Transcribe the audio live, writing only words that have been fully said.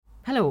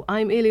Hello,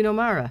 I'm Aileen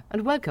O'Mara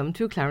and welcome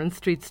to Clarence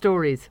Street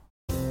Stories.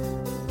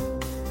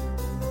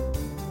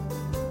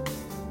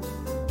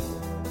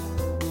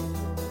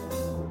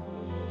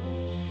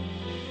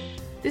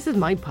 This is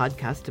my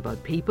podcast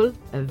about people,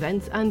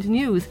 events and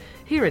news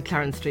here at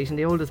Clarence Street in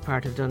the oldest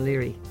part of Dún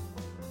Laoghaire.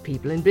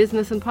 People in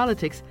business and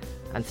politics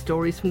and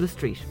stories from the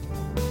street.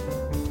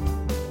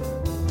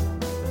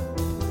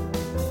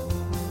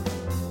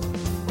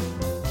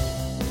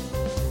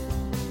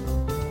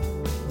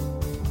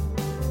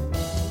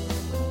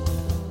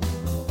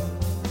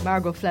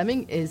 Margo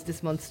Fleming is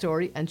this month's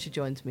story and she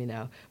joins me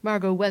now.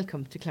 Margo,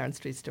 welcome to Clarence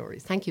Street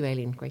Stories. Thank you,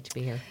 Aileen. Great to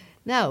be here.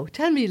 Now,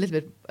 tell me a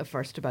little bit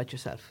first about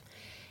yourself.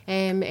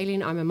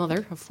 Aileen, I'm a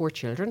mother of 4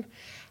 children.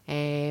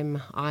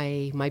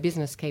 My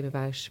business came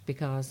about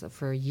because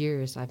for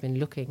years I've been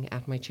looking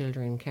at my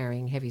children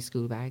carrying heavy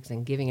school bags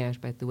and giving out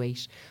about the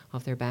weight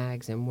of their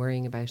bags and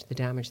worrying about the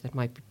damage that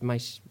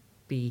might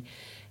be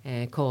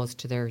caused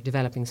to their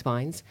developing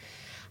spines.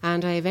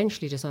 And I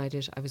eventually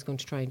decided I was going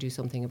to try and do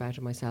something about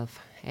it myself.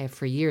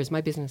 For years, my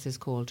business is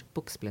called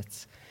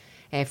Booksplits.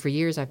 For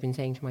years, I've been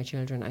saying to my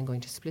children, I'm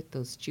going to split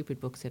those stupid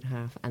books in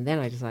half. And then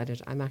I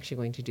decided I'm actually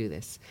going to do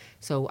this.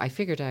 So I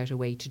figured out a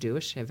way to do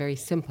it. Very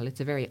simple. It's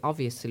a very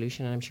obvious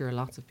solution. And I'm sure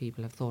lots of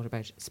people have thought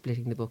about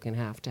splitting the book in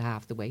half to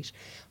half the weight.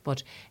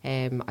 But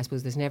I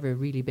suppose there's never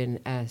really been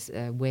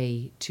a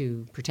way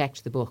to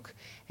protect the book,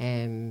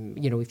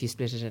 if you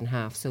split it in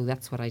half. So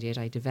that's what I did.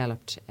 I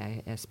developed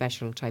a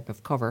special type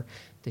of cover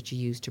that you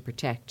use to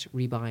protect,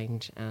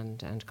 rebind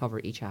and cover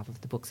each half of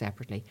the book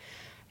separately.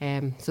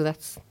 So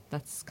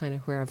that's kind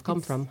of where I've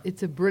come from.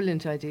 It's a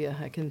brilliant idea.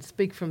 I can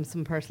speak from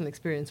some personal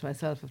experience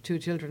myself of 2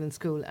 children in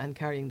school and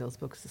carrying those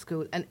books to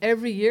school. And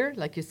every year,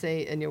 like you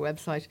say in your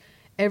website,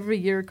 every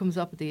year it comes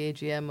up at the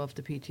AGM of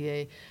the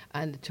PTA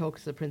and it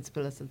talks to the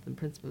principal, and the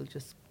principal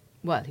just,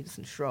 he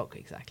doesn't shrug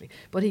exactly,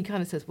 but he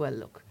kind of says, well,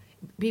 look,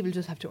 people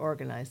just have to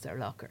organise their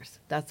lockers.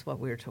 That's what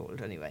we're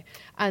told anyway.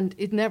 And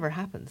it never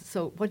happens.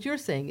 So what you're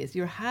saying is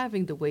you're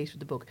having the weight of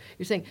the book.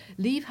 You're saying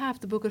leave half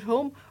the book at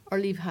home or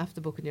leave half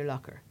the book in your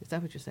locker. Is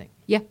that what you're saying?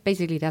 Yeah,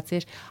 basically that's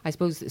it. I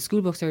suppose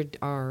school books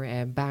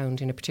are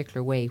bound in a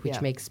particular way,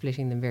 which makes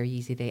splitting them very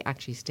easy. They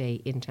actually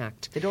stay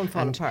intact. They don't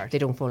fall apart. They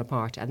don't fall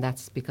apart. And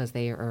that's because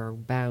they are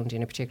bound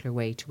in a particular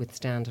way to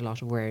withstand a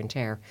lot of wear and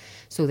tear.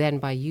 So then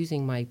by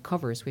using my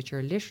covers, which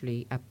are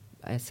literally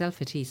a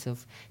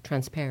self-adhesive,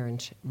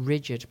 transparent,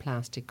 rigid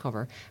plastic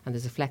cover, and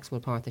there's a flexible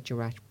part that you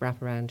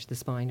wrap around the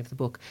spine of the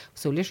book.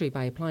 So literally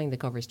by applying the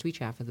covers to each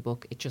half of the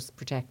book, it just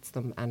protects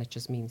them, and it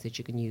just means that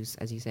you can use,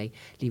 as you say,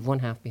 leave one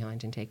half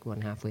behind and take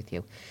one half with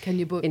you. Can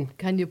you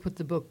put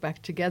the book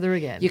back together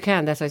again? You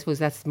can. I suppose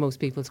that's most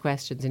people's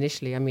questions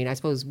initially. I mean, I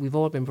suppose we've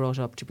all been brought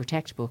up to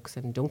protect books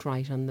and don't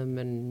write on them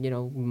and,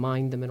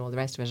 mind them and all the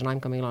rest of it. And I'm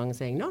coming along and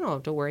saying, no,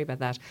 don't worry about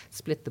that.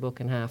 Split the book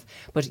in half.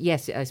 But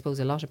yes, I suppose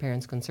a lot of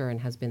parents' concern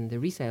has been the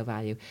resale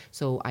value.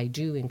 So I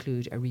do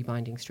include a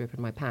rebinding strip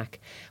in my pack.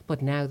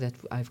 But now that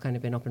I've kind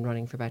of been up and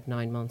running for about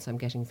 9 months, I'm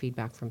getting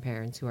feedback from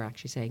parents who are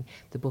actually saying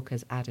the book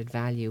has added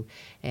value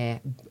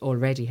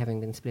already having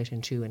been split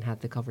in 2 and had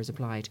the covers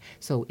applied.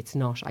 So it's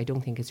not, I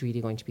don't think it's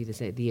really going to be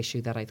the issue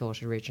that I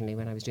thought originally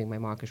when I was doing my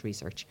market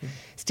research.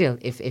 Still,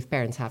 if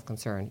parents have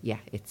concern,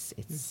 it's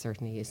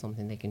certainly is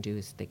something they can do,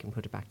 is they can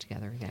put it back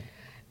together again.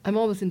 I'm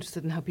always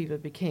interested in how people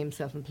became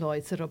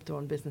self-employed, set up their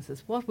own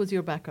businesses. What was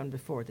your background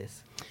before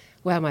this?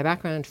 Well, my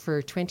background,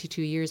 for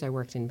 22 years I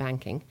worked in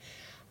banking.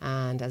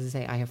 And as I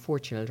say, I have 4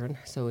 children,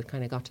 so it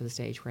kind of got to the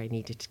stage where I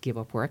needed to give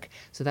up work.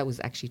 So that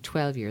was actually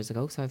 12 years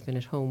ago. So I've been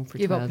at home for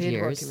 12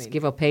 years. Work,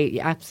 give up paid,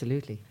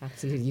 absolutely.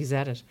 You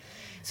said it.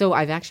 So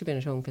I've actually been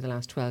at home for the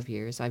last 12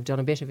 years. I've done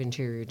a bit of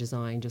interior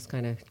design, just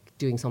kind of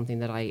doing something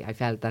that I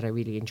felt that I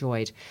really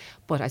enjoyed.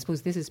 But I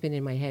suppose this has been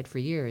in my head for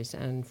years.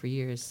 And for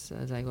years,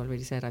 as I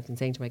already said, I've been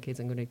saying to my kids,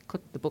 I'm going to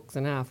cut the books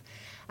in half.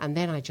 And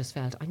then I just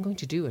felt I'm going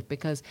to do it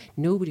because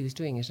nobody was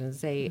doing it. And as I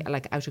say,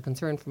 like out of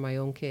concern for my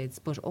own kids,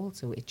 but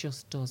also it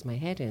just does my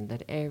head in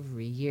that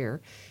every year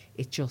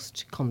it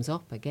just comes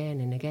up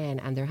again and again,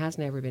 and there has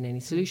never been any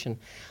solution.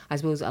 I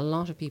suppose a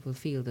lot of people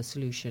feel the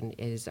solution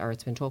is, or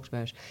it's been talked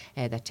about,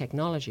 that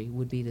technology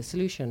would be the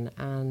solution,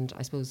 and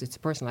I suppose it's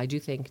personal. I do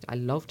think, I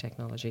love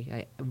technology.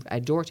 I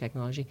adore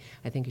technology.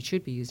 I think it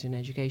should be used in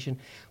education,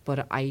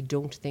 but I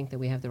don't think that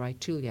we have the right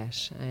tool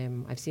yet.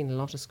 I've seen a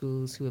lot of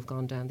schools who have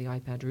gone down the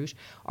iPad route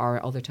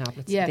or other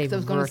tablets. Yeah, because I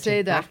was going to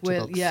say that.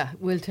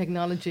 Will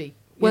technology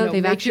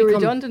they've make actually you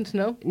redundant,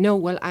 no? No,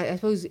 well, I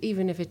suppose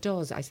even if it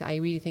does, I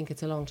really think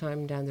it's a long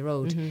time down the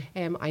road.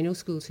 I know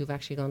schools who've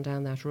actually gone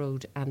down that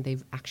road and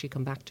they've actually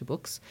come back to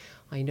books.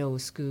 I know a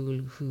school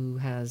who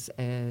has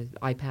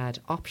iPad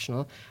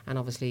optional, and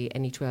obviously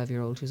any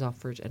 12-year-old who's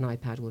offered an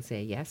iPad will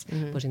say yes.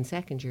 But in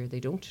second year, they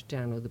don't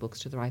download the books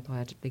to their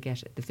iPad. They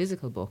get the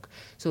physical book.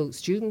 So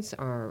students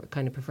are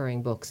kind of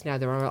preferring books. Now,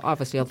 there are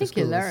obviously other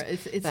schools.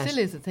 It still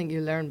is a thing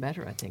you learn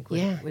better, I think,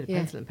 with a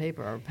pencil and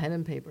paper or pen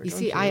and paper. You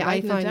see, I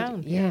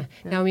find, Yeah.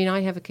 Now, I mean,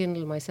 I have a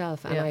Kindle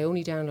myself, and Yeah. I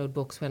only download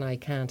books when I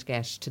can't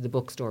get to the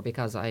bookstore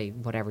because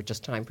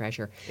just time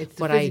pressure. It's the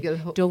But I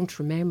physical don't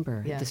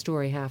remember Yeah. the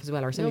story half as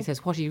well. Or somebody No.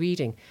 says, "What are you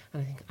reading?"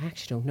 And I think, I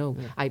actually don't know.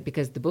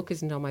 Because the book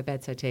isn't on my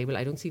bedside table.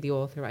 I don't see the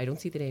author. I don't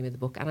see the name of the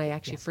book, and I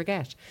actually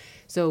forget.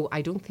 So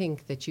I don't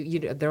think that you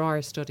know, there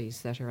are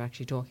studies that are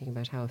actually talking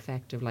about how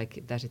effective,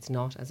 like that it's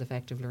not as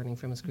effective learning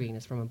from a screen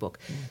as from a book.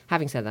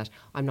 Having said that,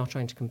 I'm not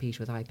trying to compete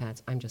with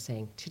iPads. I'm just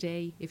saying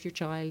today, if your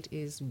child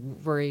is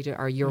worried,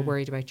 or you're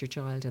worried about your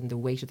child and the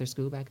weight of their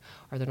school bag,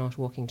 or they're not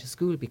walking to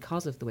school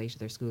because of the weight of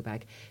their school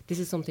bag, this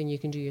is something you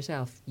can do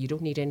yourself. You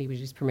don't need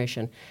anybody's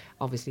permission,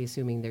 obviously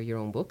assuming they're your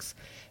own books.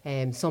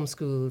 Some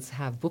schools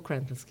have book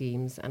rental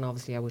schemes, and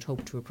obviously I would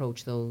hope to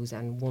approach those,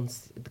 and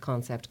once the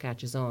concept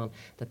catches on,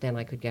 that then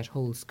I could get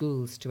whole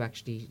schools to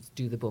actually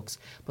do the books.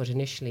 But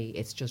initially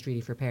it's just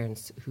really for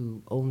parents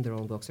who own their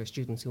own books, or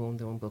students who own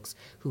their own books,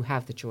 who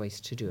have the choice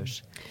to do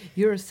it.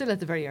 You're still at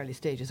the very early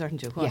stages,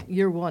 aren't you? What, Yeah.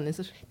 year one, is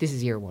it? This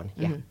is year one,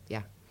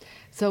 yeah.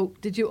 So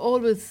did you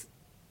always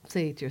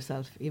say to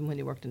yourself, even when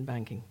you worked in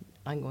banking,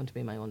 I'm going to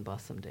be my own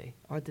boss someday?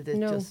 Or did it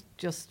No.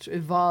 just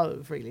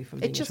evolve really from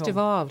being It just at home?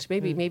 evolved.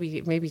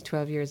 Maybe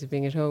 12 years of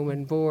being at home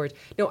and bored.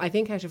 No, I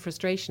think out of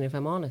frustration, if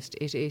I'm honest,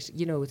 it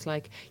you know, it's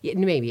like,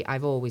 maybe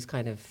I've always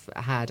kind of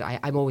had,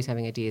 I'm always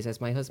having ideas,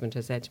 as my husband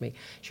has said to me,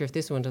 sure, if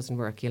this one doesn't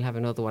work, you'll have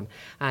another one.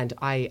 And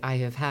I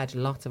have had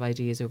lots of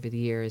ideas over the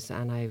years,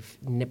 and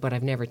but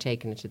I've never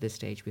taken it to this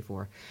stage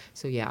before.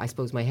 So yeah, I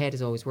suppose my head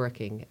is always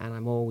working, and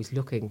I'm always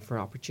looking for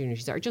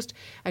opportunities. Or just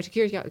out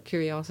of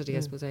curiosity, I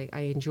suppose I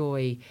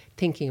enjoy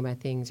thinking about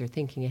things, or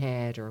thinking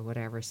ahead, or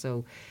whatever.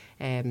 So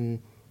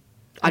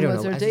I don't know.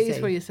 Was there as I days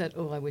say. where you said,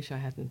 "Oh, I wish I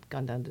hadn't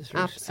gone down this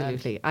route"?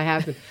 Absolutely, I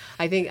haven't.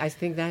 I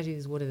think that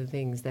is one of the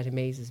things that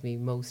amazes me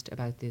most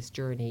about this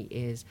journey.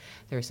 Is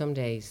there are some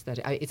days that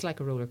it's like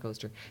a roller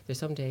coaster. There's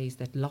some days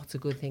that lots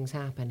of good things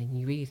happen, and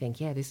you really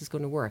think, "Yeah, this is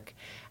going to work,"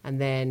 and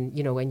then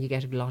when you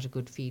get a lot of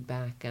good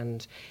feedback,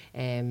 and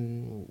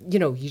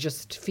you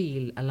just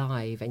feel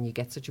alive, and you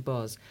get such a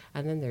buzz.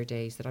 And then there are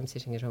days that I'm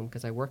sitting at home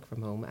because I work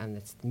from home, and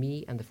it's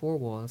me and the four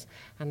walls,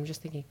 and I'm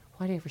just thinking,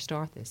 why did I ever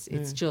start this?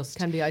 It's just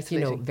Can be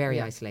isolating. very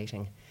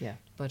isolating. Yeah.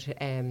 But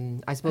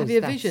I suppose Have you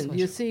a that's vision? what-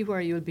 Do you see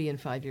where you'll be in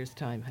 5 years'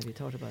 time? Have you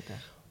thought about that?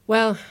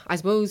 Well, I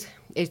suppose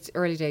it's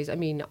early days. I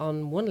mean,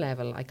 on one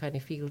level, I kind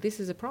of feel this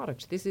is a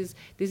product. This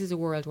is a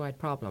worldwide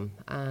problem.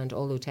 And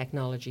although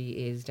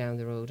technology is down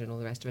the road and all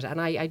the rest of it,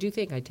 and I do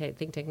think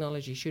think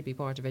technology should be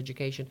part of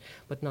education,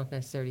 but not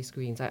necessarily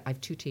screens. I have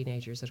two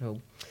teenagers at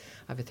home.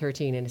 I have a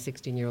 13 and a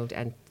 16-year-old,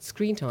 and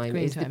screen time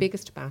is the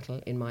biggest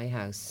battle in my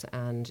house.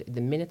 And the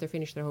minute they're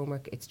finished their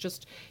homework, it's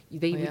just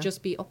they would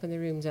just be up in their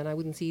rooms, and I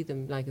wouldn't see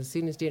them. Like, as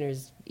soon as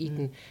dinner's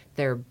eaten,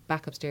 they're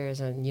back upstairs,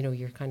 and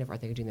you're kind of, are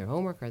they doing their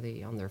homework? Are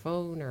they on their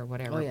phone or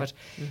whatever? But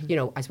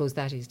I suppose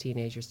that is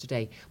teenagers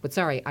today. But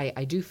sorry,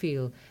 I do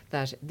feel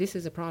that this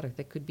is a product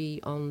that could be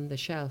on the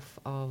shelf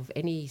of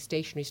any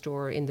stationery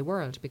store in the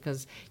world,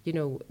 because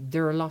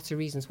there are lots of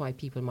reasons why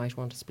people might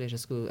want to split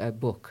a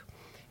book.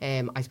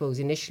 I suppose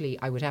initially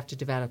I would have to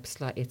develop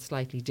it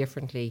slightly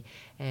differently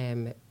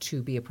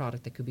to be a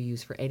product that could be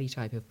used for any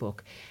type of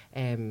book.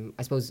 I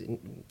suppose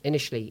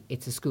initially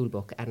it's a school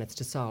book, and it's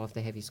to solve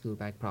the heavy school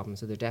bag problem.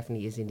 So there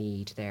definitely is a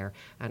need there,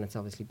 and it's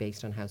obviously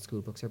based on how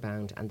school books are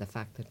bound and the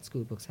fact that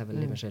school books have a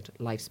limited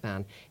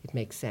lifespan. It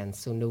makes sense.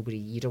 So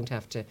you don't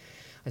have to,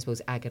 I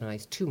suppose,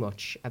 agonise too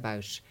much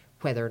about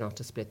whether or not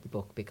to split the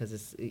book,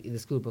 because the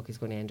school book is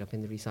going to end up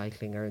in the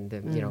recycling or in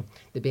the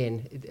the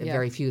bin.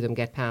 Very few of them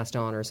get passed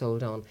on or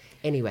sold on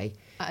anyway.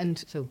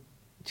 And so,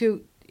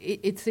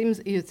 it seems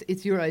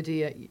it's your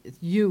idea. It's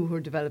you who are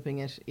developing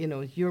it.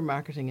 You're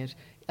marketing it.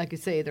 Like you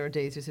say, there are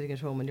days you're sitting at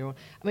home on your own.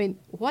 I mean,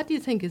 what do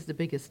you think is the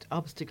biggest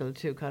obstacle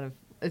to kind of,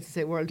 let's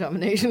say, world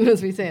domination,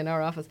 as we say in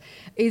our office?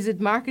 Is it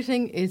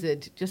marketing? Is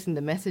it just in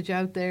the message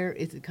out there?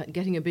 Is it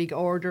getting a big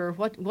order?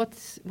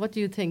 What do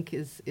you think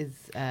is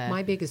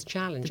my biggest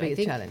challenge?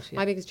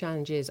 My biggest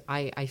challenge is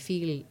I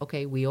feel,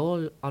 okay, we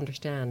all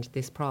understand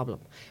this problem.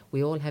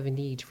 We all have a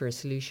need for a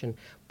solution,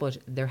 but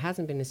there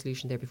hasn't been a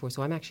solution there before.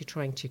 So I'm actually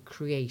trying to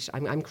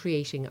I'm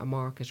creating a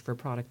market for a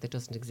product that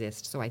doesn't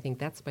exist. So I think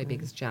that's my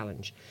biggest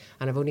challenge.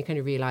 And I've only kind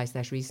of realised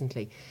that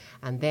recently.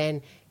 And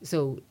then,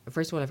 so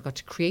first of all, I've got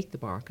to create the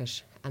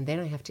market, and then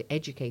I have to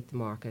educate the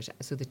market.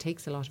 So that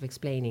takes a lot of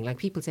explaining. Like,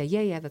 people say,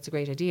 yeah, that's a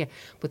great idea,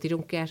 but they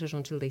don't get it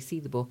until they see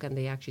the book and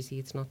they actually see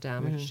it's not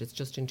damaged, it's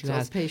just in two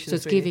hours. So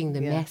it's giving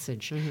the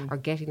message or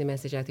getting the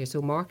message out there.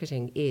 So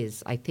marketing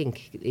I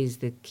think is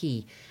the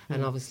key.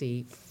 And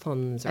obviously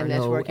funds are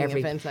low.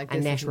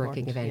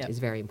 Networking event is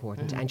very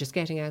important. And just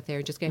getting out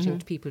there, just getting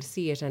people to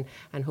see it, and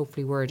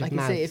hopefully word of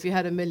mouth. Like you say, if you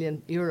had €1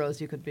 million,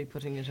 you could be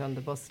putting it on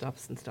the bus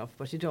stops and stuff,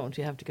 but you don't.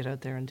 You have to get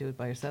out there and do it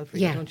by yourself,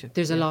 really, don't you?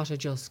 There's a lot of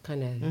just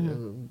kind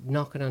of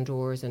knocking on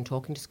doors and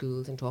talking to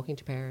schools and talking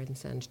to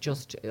parents and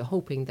just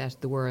hoping that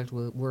the word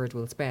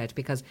will spread.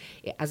 Because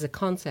as a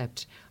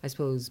concept, I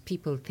suppose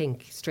people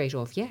think straight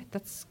off, yeah,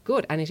 that's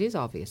good. And it is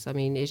obvious. I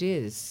mean, it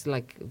is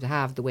like to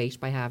have the weight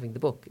by having the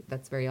book.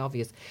 That's very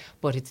obvious.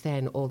 But it's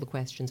then all the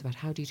questions about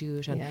how do you do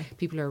it? And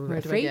people are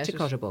afraid to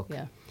cut a book.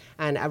 Yeah.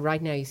 And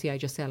right now, you see, I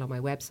just sell on my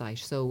website.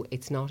 So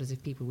it's not as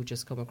if people would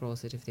just come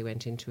across it if they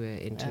went into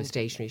a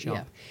stationery shop.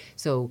 Yeah.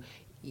 So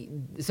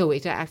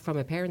it, from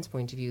a parent's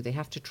point of view, they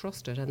have to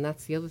trust it, and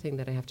that's the other thing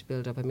that I have to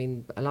build up. I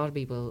mean, a lot of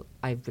people,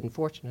 I've been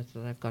fortunate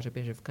that I've got a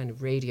bit of kind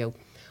of radio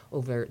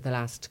over the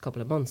last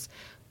couple of months,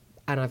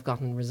 and I've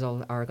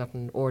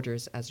gotten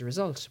orders as a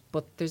result.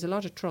 But there's a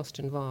lot of trust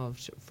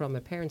involved from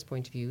a parent's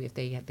point of view. If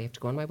they have to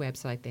go on my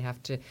website, they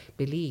have to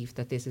believe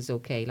that this is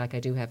okay. Like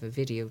I do have a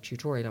video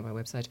tutorial on my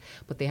website,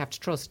 but they have to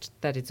trust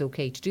that it's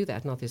okay to do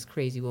that, not this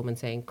crazy woman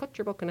saying, cut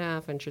your book in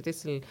half and sure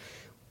this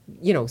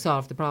will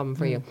solve the problem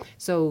for you.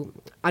 So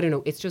I don't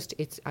know.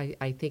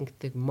 I think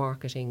the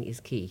marketing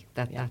is key.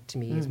 That to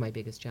me is my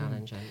biggest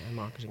challenge, and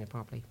marketing it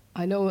properly.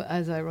 I know,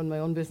 as I run my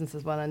own business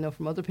as well, I know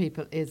from other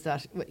people is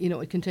that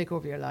it can take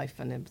over your life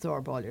and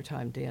absorb all your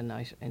time, day and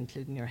night,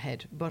 including your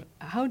head. But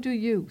how do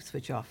you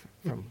switch off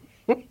from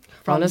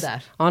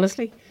that?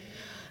 Honestly.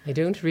 I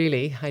don't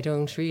really.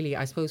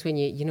 I suppose when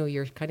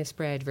you're kind of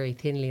spread very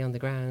thinly on the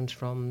ground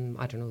from,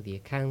 I don't know, the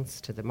accounts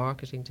to the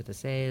marketing to the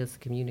sales, the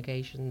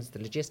communications, the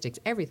logistics,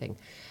 everything.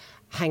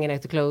 Hanging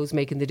out the clothes,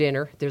 making the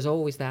dinner, there's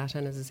always that.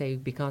 And as I say,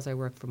 because I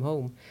work from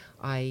home,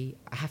 I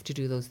have to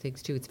do those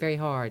things too. It's very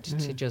hard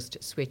to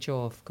just switch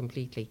off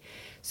completely.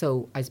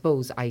 So I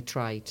suppose I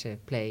try to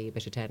play a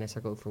bit of tennis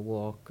or go for a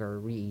walk or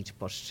read.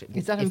 But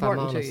is that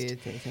important to you,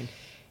 do you think?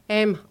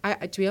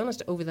 To be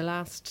honest, over the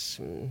last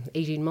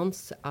 18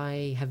 months,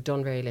 I have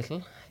done very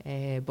little,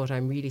 but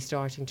I'm really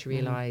starting to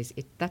realise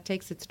that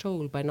takes its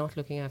toll by not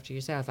looking after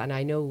yourself. And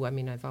I know,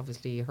 I've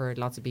obviously heard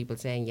lots of people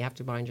saying you have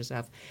to mind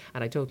yourself,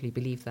 and I totally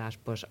believe that,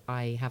 but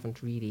I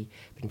haven't really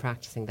been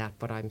practising that,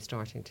 but I'm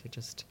starting to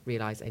just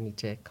realise I need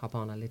to cop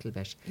on a little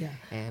bit. Yeah,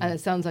 and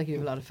it sounds like you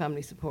have a lot of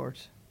family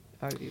support.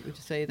 Or would you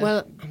say that?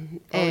 Well,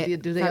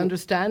 do they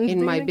understand?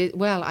 In my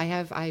I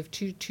have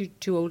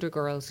two older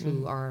girls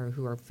who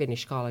are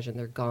finished college and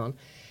they're gone.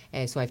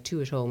 So I have two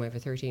at home. I have a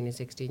 13 and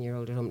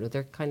 16-year-old at home. No,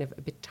 they're kind of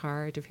a bit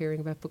tired of hearing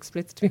about book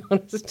splits, to be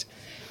honest.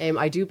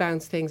 I did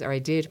bounce things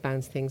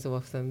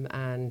off them,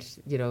 and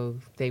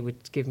they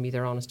would give me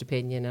their honest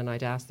opinion, and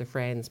I'd ask their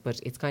friends. But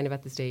it's kind of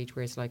at the stage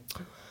where it's like,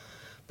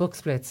 book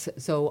splits.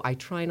 So I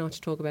try not to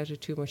talk about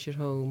it too much at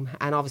home.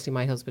 And obviously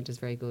my husband is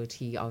very good.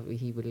 He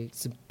will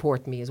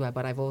support me as well.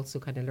 But I've also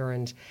kind of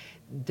learned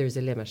there's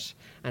a limit.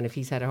 And if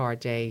he's had a hard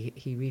day,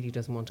 he really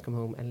doesn't want to come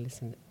home and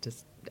listen to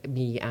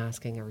me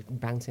asking or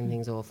bouncing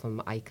things off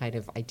him. I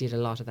did a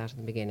lot of that in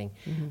the beginning.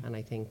 And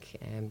I think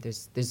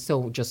there's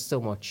so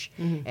much.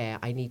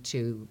 I need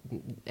to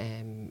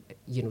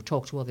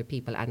talk to other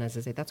people. And as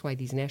I say, that's why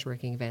these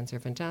networking events are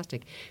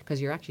fantastic,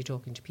 because you're actually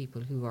talking to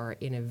people who are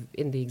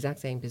in the exact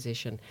same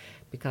position.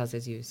 Because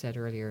as you said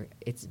earlier,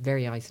 it's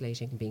very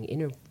isolating being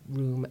in a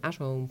room at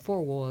home,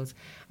 four walls,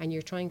 and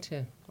you're trying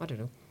to, I don't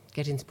know,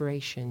 get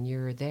inspiration.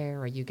 You're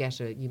there, or you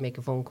make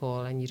a phone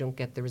call and you don't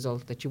get the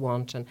result that you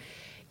want, and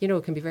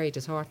it can be very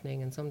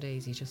disheartening. And some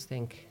days you just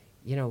think,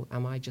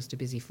 am I just a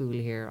busy fool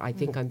here? I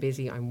think I'm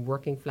busy. I'm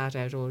working flat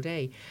out all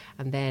day.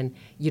 And then,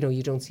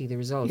 you don't see the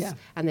results. Yeah.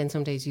 And then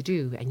some days you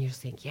do, and you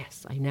just think,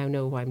 yes, I now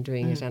know why I'm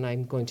doing it, and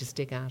I'm going to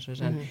stick at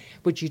it. And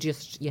but you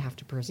have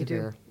to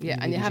persevere. Yeah,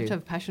 and you have to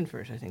have passion for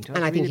it, I think.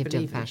 And I think you have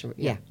to have passion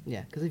for it.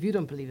 Yeah, because if you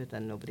don't believe it,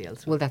 then nobody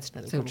else will. Well, that's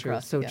so true.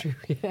 So true.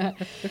 Yeah.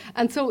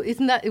 And so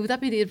would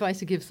that be the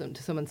advice you give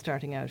to someone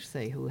starting out,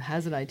 say, who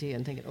has an idea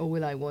and thinking,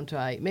 won't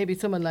I? Maybe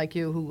someone like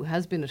you who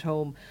has been at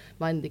home,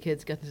 minding the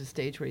kids, getting to the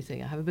stage where you're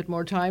saying, I have a bit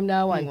more time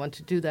now, I want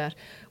to do that.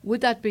 Would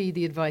that be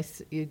the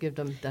advice you give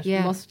them, that you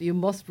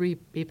must be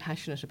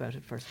passionate about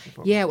it first and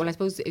foremost? Yeah, well, I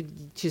suppose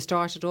to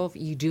start it off,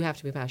 you do have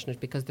to be passionate,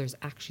 because there's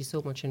actually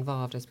so much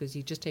involved. I suppose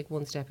you just take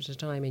one step at a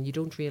time, and you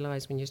don't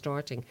realise when you're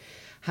starting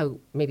how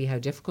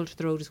difficult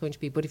the road is going to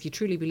be. But if you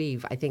truly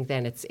believe, I think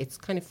then it's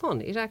kind of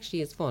fun. It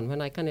actually is fun.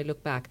 When I kind of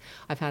look back,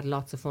 I've had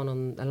lots of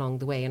fun along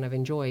the way, and I've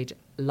enjoyed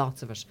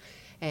lots of it.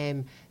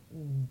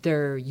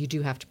 You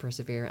do have to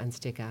persevere and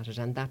stick at it,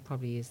 and that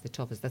probably is the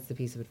toughest. That's the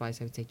piece of advice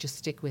I would say. Just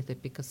stick with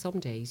it, because some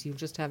days you'll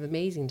just have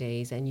amazing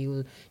days, and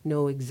you'll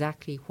know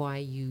exactly why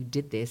you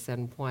did this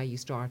and why you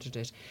started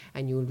it,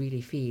 and you'll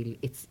really feel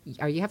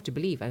you have to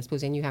believe, I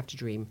suppose, and you have to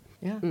dream.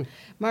 Yeah.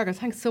 Margo,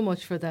 thanks so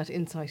much for that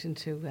insight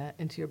into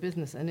your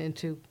business and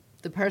into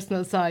the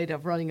personal side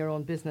of running your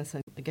own business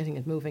and getting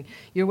it moving.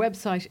 Your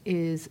website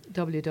is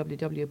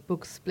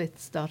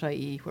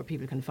www.booksplits.ie, where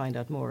people can find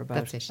out more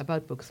about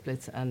Book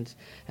Splits and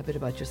a bit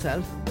about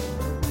yourself.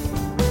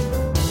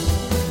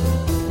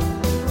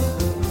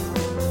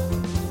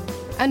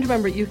 And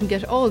remember, you can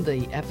get all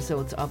the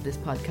episodes of this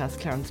podcast,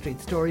 Clarence Street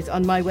Stories,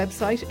 on my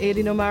website,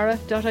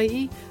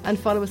 aileenomara.ie, and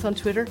follow us on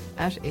Twitter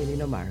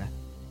 @aileenomara.